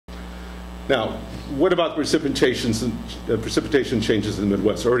Now, what about precipitation changes in the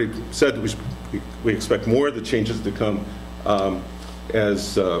Midwest? I already said that we expect more of the changes to come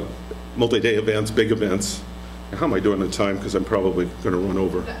as multi-day events, big events. How am I doing on time? Because I'm probably going to run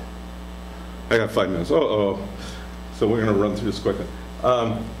over. I got 5 minutes. So we're going to run through this quickly.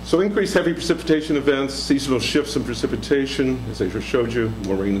 So increased heavy precipitation events, seasonal shifts in precipitation, as I just showed you,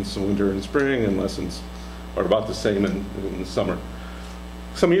 more rain in winter and spring, and lessons are about the same in the summer.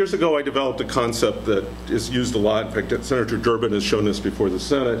 Some years ago, I developed a concept that is used a lot. In fact, Senator Durbin has shown this before the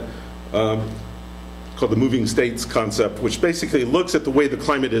Senate, called the moving states concept, which basically looks at the way the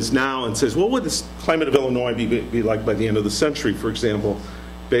climate is now and says, well, what would the climate of Illinois be like by the end of the century, for example,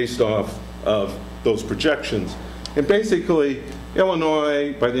 based off of those projections. And basically,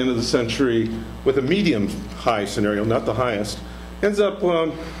 Illinois, by the end of the century, with a medium-high scenario, not the highest, ends up,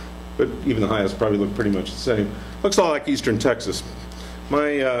 but even the highest probably look pretty much the same. Looks a lot like eastern Texas. My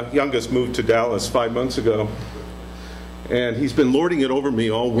youngest moved to Dallas 5 months ago, and he's been lording it over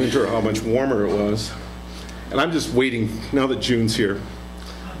me all winter how much warmer it was. And I'm just waiting, now that June's here.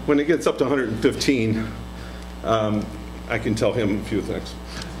 When it gets up to 115, I can tell him a few things.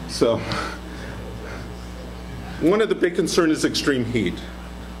 So, one of the big concerns is extreme heat,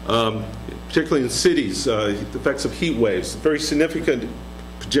 particularly in cities, the effects of heat waves. A very significant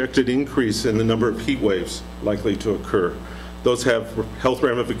projected increase in the number of heat waves likely to occur. Those have health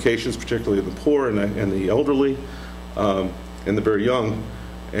ramifications, particularly the poor and the elderly and the very young,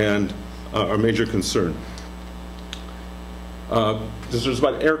 and are a major concern. This is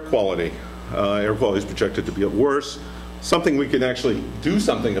about air quality. Air quality is projected to be worse. Something we can actually do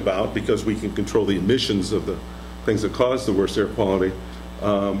something about because we can control the emissions of the things that cause the worst air quality,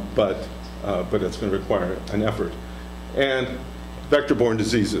 but it's going to require an effort. And vector-borne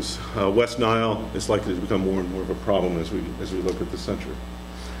diseases. West Nile is likely to become more and more of a problem as we look at the century.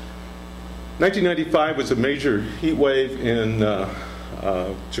 1995 was a major heat wave in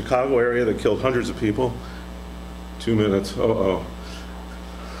Chicago area that killed hundreds of people. 2 minutes.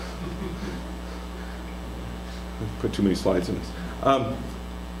 Put too many slides in this.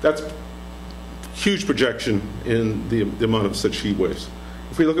 That's huge projection in the amount of such heat waves.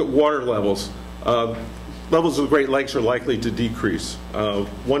 If we look at water levels, levels of the Great Lakes are likely to decrease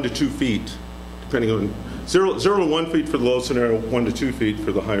 1 to 2 feet, depending on 0 to 1 feet for the low scenario, 1 to 2 feet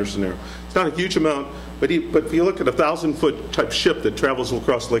for the higher scenario. It's not a huge amount, but if you look at a 1,000-foot type ship that travels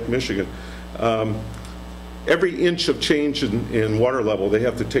across Lake Michigan, every inch of change in water level, they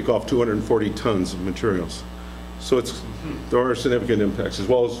have to take off 240 tons of materials. So there are significant impacts, as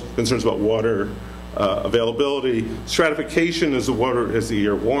well as concerns about water availability, stratification as the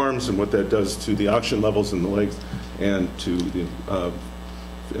air warms, and what that does to the oxygen levels in the lakes and to the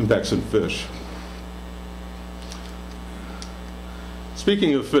impacts on fish.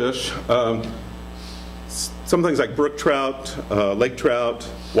 Speaking of fish, some things like brook trout, lake trout,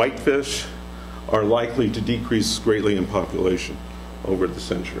 whitefish are likely to decrease greatly in population over the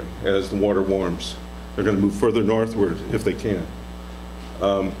century as the water warms. They're going to move further northward if they can.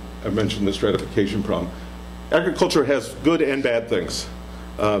 I mentioned the stratification problem. Agriculture has good and bad things.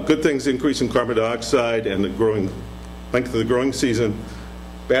 Good things, increase in carbon dioxide and the length of the growing season.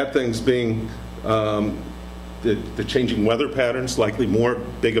 Bad things being the changing weather patterns, likely more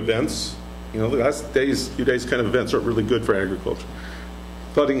big events. You know, the last few days kind of events aren't really good for agriculture.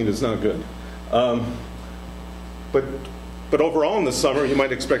 Flooding is not good. But overall in the summer, you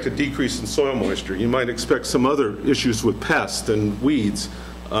might expect a decrease in soil moisture. You might expect some other issues with pests and weeds.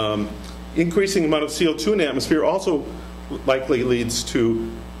 Increasing amount of CO2 in the atmosphere also likely leads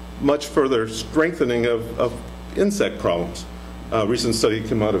to much further strengthening of insect problems. A recent study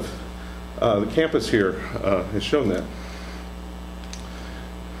came out of the campus here has shown that.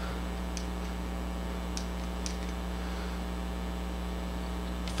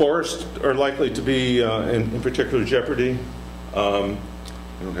 Forests are likely to be in particular jeopardy. I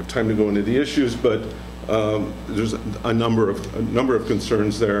don't have time to go into the issues, but there's a number of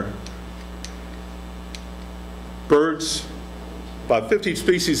concerns there. Birds, about 50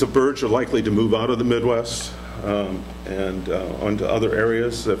 species of birds are likely to move out of the Midwest and onto other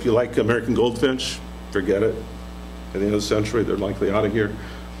areas. If you like American goldfinch, forget it. At the end of the century, they're likely out of here.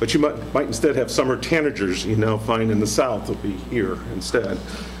 But you might instead have summer tanagers you now find in the South will be here instead.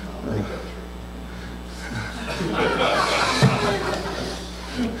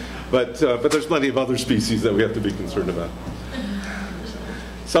 But there's plenty of other species that we have to be concerned about.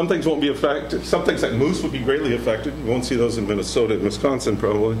 Some things won't be affected. Some things like moose would be greatly affected. You won't see those in Minnesota and Wisconsin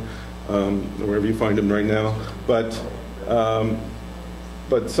probably, wherever you find them right now. But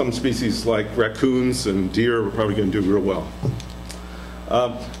some species like raccoons and deer are probably going to do real well.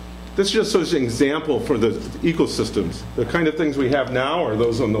 This is just as an example for the ecosystems. The kind of things we have now are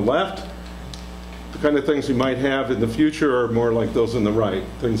those on the left. The kind of things we might have in the future are more like those on the right,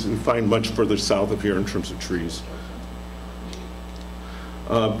 things we find much further south of here in terms of trees.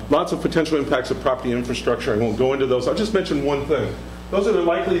 Lots of potential impacts of property infrastructure. I won't go into those. I'll just mention one thing. Those that are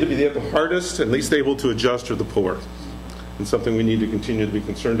likely to be the hardest and least able to adjust are the poor. And something we need to continue to be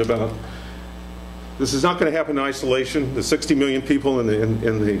concerned about. This is not going to happen in isolation. The 60 million people in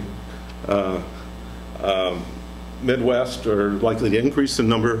the Midwest are likely to increase in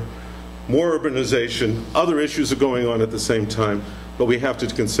number. More urbanization, other issues are going on at the same time, but we have to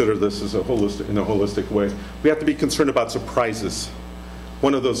consider this as in a holistic way. We have to be concerned about surprises.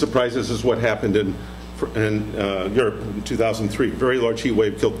 One of those surprises is what happened in Europe in 2003. A very large heat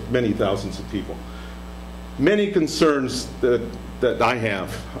wave killed many thousands of people. Many concerns that I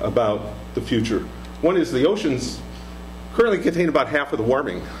have about the future. One is the oceans currently contain about half of the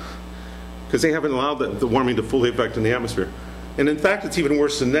warming because they haven't allowed the warming to fully affect in the atmosphere. And in fact, it's even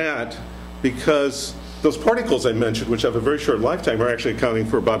worse than that because those particles I mentioned, which have a very short lifetime, are actually accounting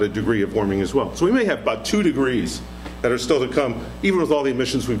for about 1 degree of warming as well. So we may have about 2 degrees that are still to come, even with all the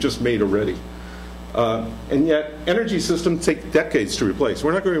emissions we've just made already. And yet, energy systems take decades to replace.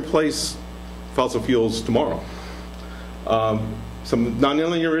 We're not going to replace fossil fuels tomorrow. Some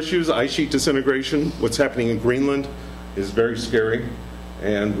nonlinear issues, ice sheet disintegration, what's happening in Greenland is very scary,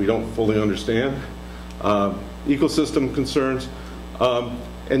 and we don't fully understand. Ecosystem concerns,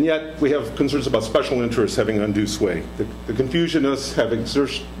 and yet we have concerns about special interests having undue sway. The confusionists have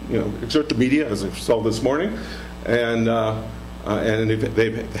exert the media, as I saw this morning, and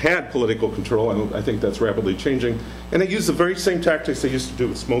they've had political control. I think that's rapidly changing, and they use the very same tactics they used to do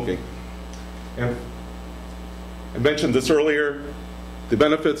with smoking. And I mentioned this earlier. The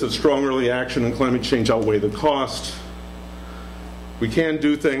benefits of strong early action in climate change outweigh the cost. We can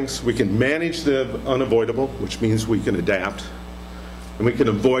do things. We can manage the unavoidable, which means we can adapt. And we can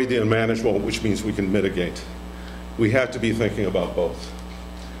avoid the unmanageable, which means we can mitigate. We have to be thinking about both.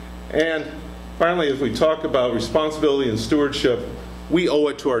 And finally, as we talk about responsibility and stewardship, we owe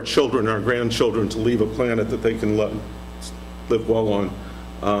it to our children, our grandchildren, to leave a planet that they can live well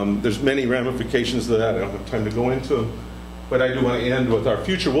on. There's many ramifications to that. I don't have time to go into them. But I do want to end with our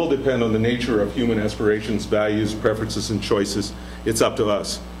future will depend on the nature of human aspirations, values, preferences, and choices. It's up to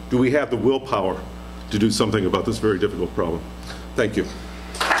us. Do we have the willpower to do something about this very difficult problem? Thank you.